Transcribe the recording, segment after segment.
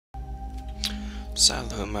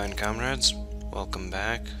Salut, mine comrades. Welcome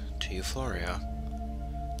back to Eufloria.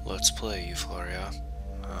 Let's play Eufloria.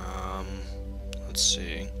 Let's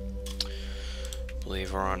see. I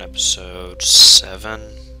believe we're on episode 7.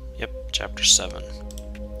 Yep, chapter 7.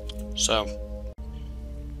 So,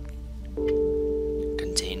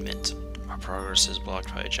 containment. Our progress is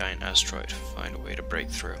blocked by a giant asteroid. Find a way to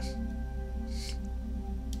break through.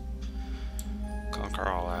 Conquer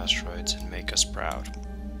all asteroids and make us proud.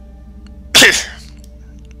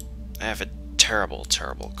 I have a terrible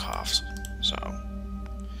cough, so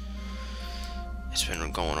it's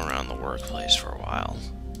been going around the workplace for a while.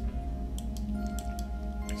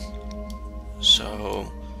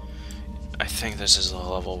 So I think this is the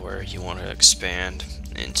level where you want to expand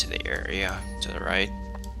into the area to the right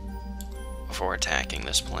before attacking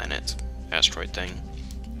this planet asteroid thing,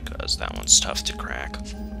 because that one's tough to crack.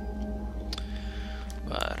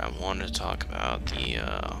 But I wanted to talk about the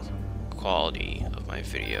quality of my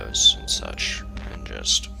videos and such, and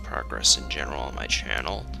just progress in general on my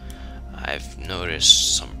channel. I've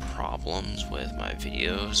noticed some problems with my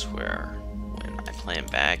videos where when I play them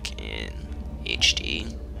back in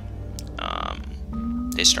HD,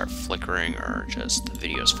 they start flickering or just the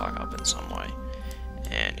videos fuck up in some way,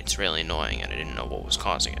 and it's really annoying, and I didn't know what was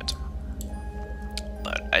causing it.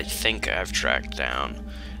 But I think I've tracked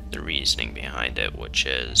down the reasoning behind it, which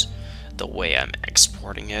is the way I'm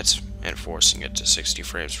exporting it and forcing it to 60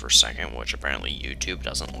 frames per second, which apparently YouTube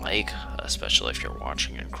doesn't like, especially if you're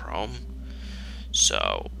watching in Chrome.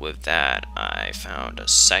 So with that, I found a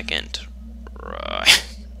second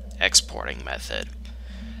exporting method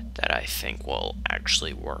that I think will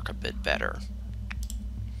actually work a bit better.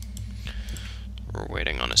 We're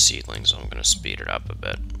waiting on a seedling, so I'm going to speed it up a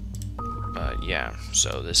bit. But yeah,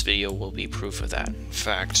 so this video will be proof of that. In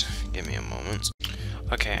fact, give me a moment.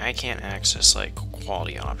 Okay, I can't access like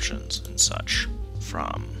quality options and such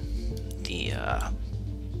from the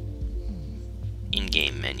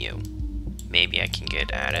in-game menu. Maybe I can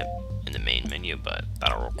get at it in the main menu, but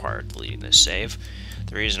that'll require deleting this save.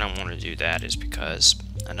 The reason I want to do that is because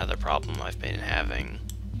another problem I've been having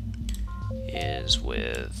is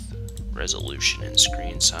with resolution and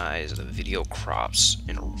screen size. The video crops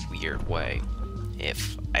in a weird way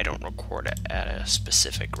if I don't record it at a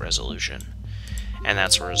specific resolution. And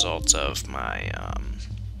that's a result of my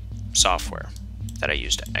software that I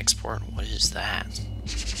use to export. What is that? That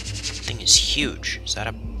thing is huge. Is that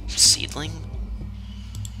a seedling?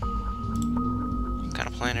 What kind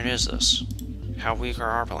of planet is this? How weak are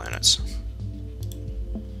our planets?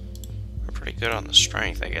 We're pretty good on the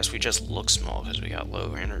strength. I guess we just look small because we got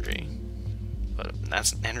low energy. But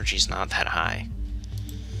energy's not that high.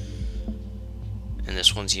 And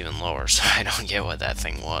this one's even lower, so I don't get what that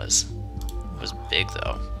thing was. It was big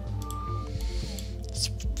though. It's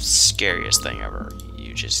the scariest thing ever.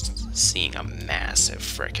 You just seeing a massive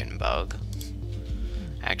frickin' bug.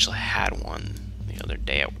 I actually had one the other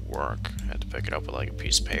day at work. I had to pick it up with like a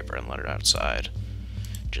piece of paper and let it outside.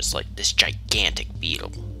 Just like this gigantic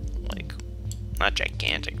beetle. Like, not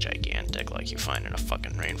gigantic like you find in a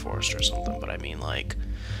fucking rainforest or something, but I mean like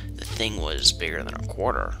the thing was bigger than a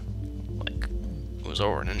quarter. Like, it was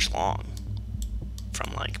over an inch long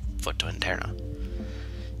from like foot to antenna.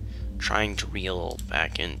 Trying to reel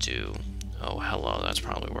back into, oh hello, that's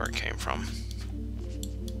probably where it came from.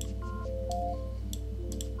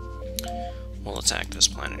 We'll attack this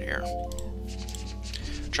planet here.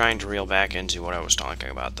 Trying to reel back into what I was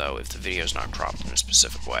talking about though, if the video's not cropped in a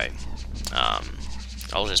specific way,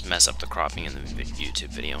 I'll just mess up the cropping in the YouTube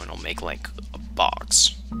video and it'll make like a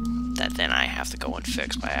box that then I have to go and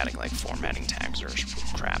fix by adding like formatting tags or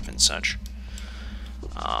crap and such.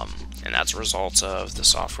 And that's a result of the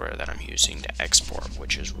software that I'm using to export,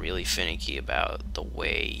 which is really finicky about the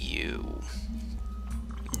way you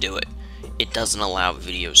do it. It doesn't allow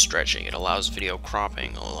video stretching. It allows video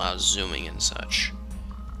cropping, it allows zooming and such,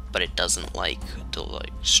 but it doesn't like to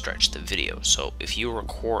like stretch the video. So if you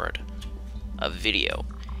record a video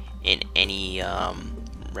in any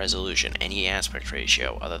resolution, any aspect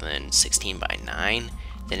ratio other than 16:9,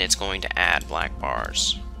 then it's going to add black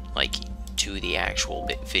bars like to the actual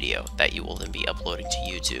video that you will then be uploading to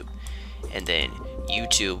YouTube, and then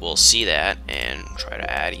YouTube will see that and try to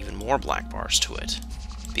add even more black bars to it,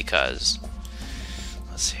 because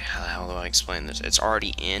let's see, how the hell do I explain this? It's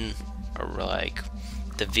already in, or like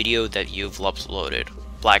the video that you've uploaded,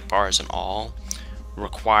 black bars and all,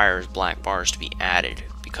 requires black bars to be added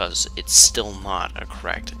because it's still not a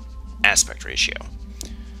correct aspect ratio.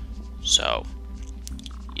 So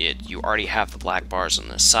you already have the black bars on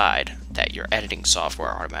the side that your editing software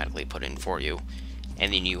automatically put in for you,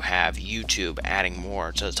 and then you have YouTube adding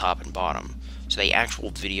more to the top and bottom. So the actual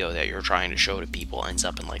video that you're trying to show to people ends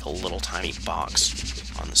up in like a little tiny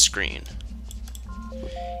box on the screen,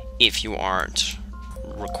 if you aren't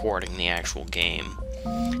recording the actual game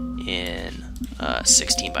in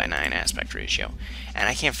 16:9 aspect ratio. And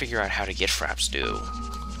I can't figure out how to get Fraps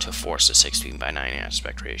to force a 16:9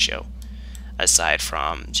 aspect ratio, aside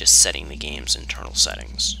from just setting the game's internal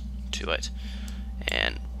settings to it.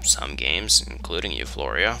 And some games, including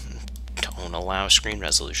Eufloria, don't allow screen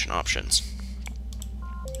resolution options.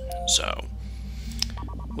 So,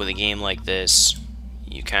 with a game like this,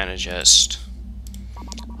 you kind of just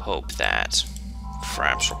hope that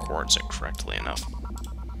Fraps records it correctly enough.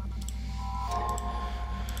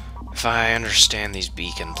 If I understand these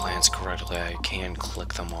beacon plans correctly, I can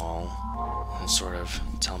click them all and sort of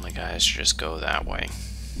tell my guys to just go that way.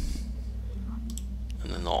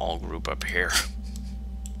 And then they'll all group up here.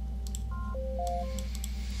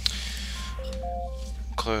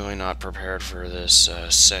 Clearly not prepared for this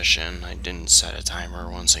session. I didn't set a timer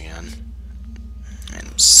once again. And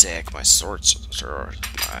I'm sick. My throat's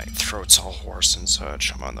all hoarse and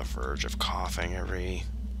such. I'm on the verge of coughing every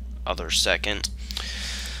other second.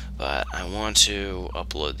 But I want to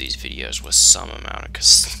upload these videos with some amount of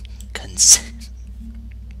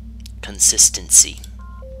consistency.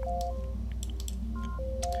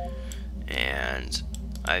 And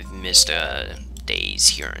I've missed days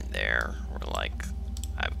here and there, where like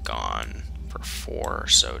I've gone for 4 or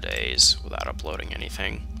so days without uploading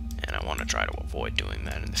anything, and I want to try to avoid doing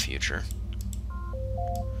that in the future.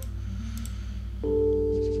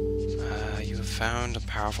 You have found a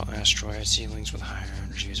powerful asteroid. Seedlings with higher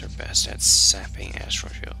energies are best at sapping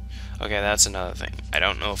asteroid field. Okay, that's another thing. I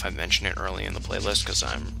don't know if I mentioned it early in the playlist because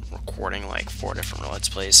I'm recording like 4 different Let's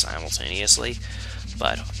Plays simultaneously,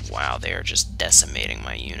 but wow, they are just decimating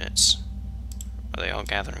my units. Are they all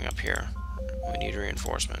gathering up here? We need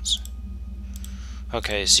reinforcements.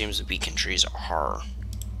 Okay, it seems the beacon trees are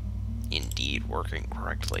indeed working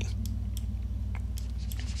correctly.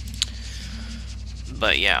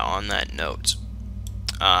 But yeah, on that note,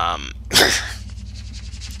 oh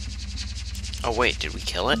wait, did we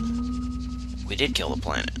kill it? We did kill the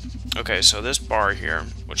planet. Okay, so this bar here,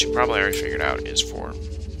 which you probably already figured out, is for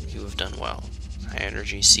you have done well. High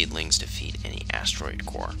energy seedlings defeat any asteroid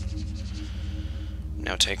core.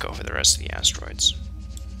 Now take over the rest of the asteroids.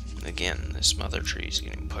 Again, this mother tree is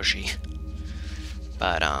getting pushy.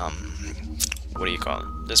 But, what do you call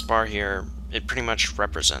it? This bar here, it pretty much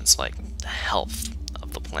represents, like, the health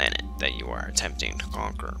of the planet that you are attempting to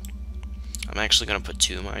conquer. I'm actually going to put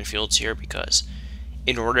 2 minefields here because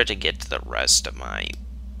in order to get to the rest of my,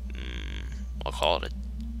 I'll call it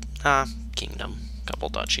a kingdom, couple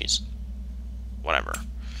duchies, whatever.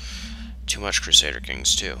 Too much Crusader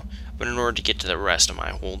Kings too. But in order to get to the rest of my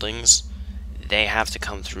holdings, they have to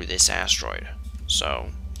come through this asteroid.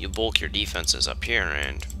 So you bulk your defenses up here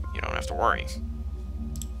and you don't have to worry.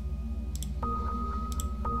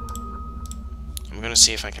 I'm going to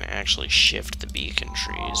see if I can actually shift the beacon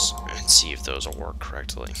trees and see if those will work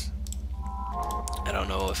correctly. I don't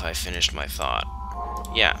know if I finished my thought.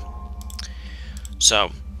 Yeah.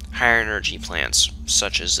 So, higher energy plants,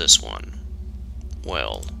 such as this one,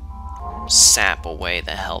 will sap away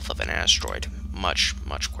the health of an asteroid much,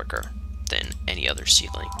 much quicker than any other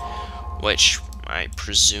seedling, which I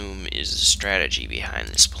presume is the strategy behind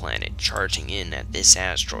this planet. Charging in at this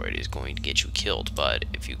asteroid is going to get you killed, but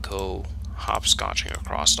if you go hopscotching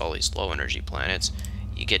across all these low energy planets,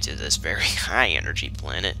 you get to this very high energy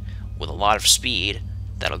planet with a lot of speed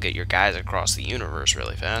that'll get your guys across the universe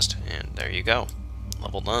really fast, and there you go.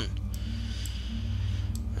 Level done.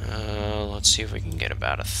 Let's see if we can get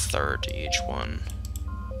about 1/3 to each one.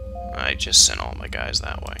 I just sent all my guys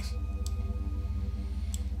that way.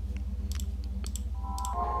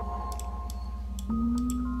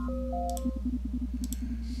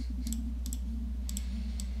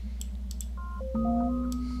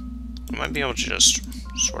 We might be able to just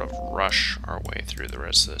sort of rush our way through the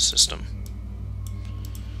rest of the system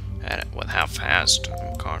with how fast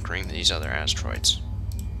I'm conquering these other asteroids.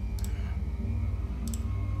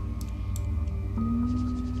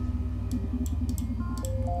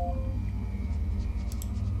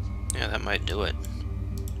 Yeah, that might do it.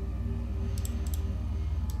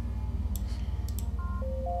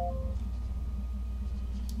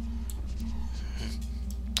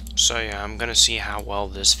 So yeah, I'm gonna see how well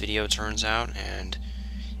this video turns out, and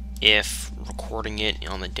if recording it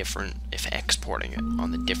on the different, if exporting it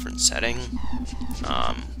on the different setting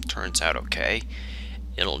turns out okay,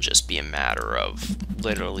 it'll just be a matter of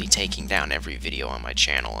literally taking down every video on my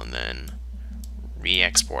channel and then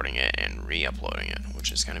re-exporting it and re-uploading it,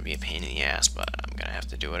 which is going to be a pain in the ass, but I'm going to have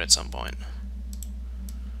to do it at some point.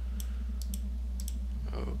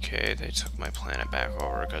 Okay, they took my planet back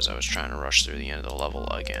over because I was trying to rush through the end of the level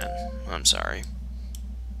again. I'm sorry.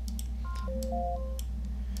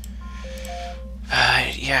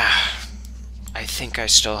 Yeah, I think I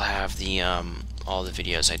still have the, all the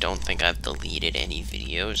videos. I don't think I've deleted any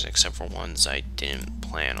videos except for ones I didn't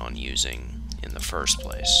plan on using in the first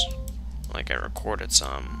place. Like, I recorded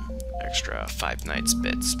some extra Five Nights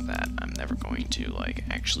bits that I'm never going to, like,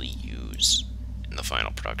 actually use in the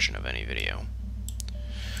final production of any video.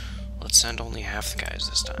 Let's send only half the guys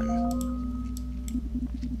this time.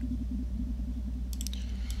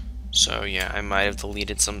 So yeah, I might have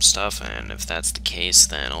deleted some stuff, and if that's the case,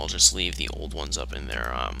 then I'll just leave the old ones up in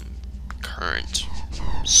their current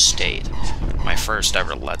state. My first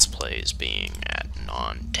ever Let's Plays being at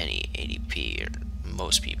non-1080p.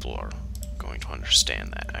 Most people are going to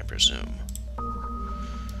understand that, I presume.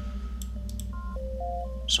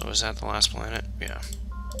 So is that the last planet? Yeah.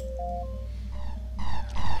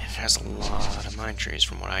 It has a lot of mine trees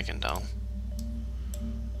from what I can tell.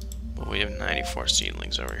 But we have 94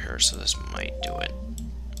 seedlings over here, so this might do it.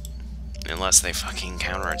 Unless they fucking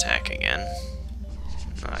counterattack again.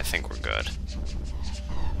 No, I think we're good.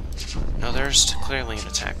 No, there's clearly an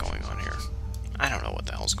attack going on here. I don't know what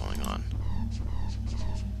the hell's going on.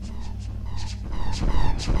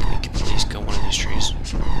 Can we please kill one of these trees?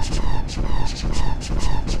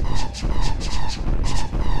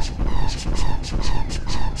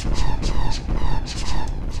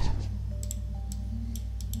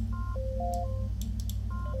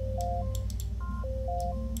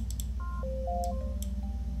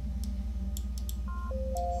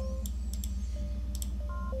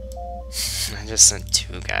 I just sent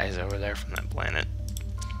 2 guys over there from that planet.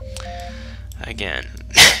 Again,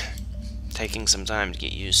 taking some time to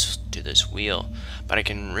get used to this wheel, but I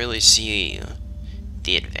can really see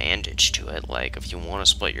the advantage to it. Like, if you want to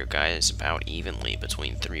split your guys about evenly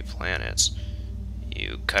between 3 planets,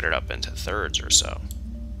 you cut it up into thirds or so.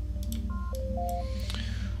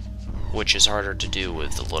 Which is harder to do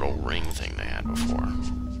with the little ring thing they had before.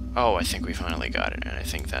 Oh, I think we finally got it, and I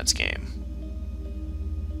think that's game.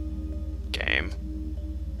 Game?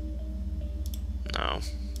 No.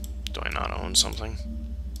 Do I not own something?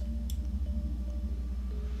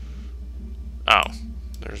 Oh,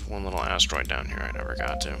 there's one little asteroid down here I never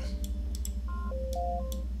got to.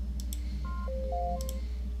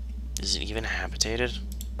 Is it even habitated?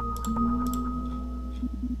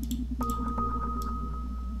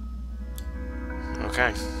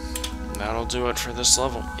 Okay, that'll do it for this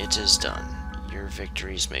level. It is done. Your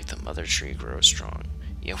victories make the mother tree grow strong.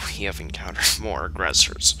 Yet we have encountered more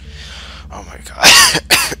aggressors. Oh my god.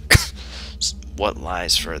 What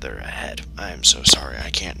lies further ahead? I am so sorry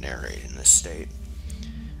I can't narrate in this state.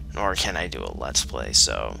 Nor can I do a Let's Play,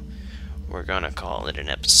 so we're gonna call it an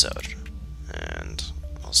episode. And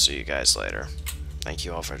I'll see you guys later. Thank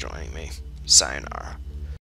you all for joining me. Sayonara.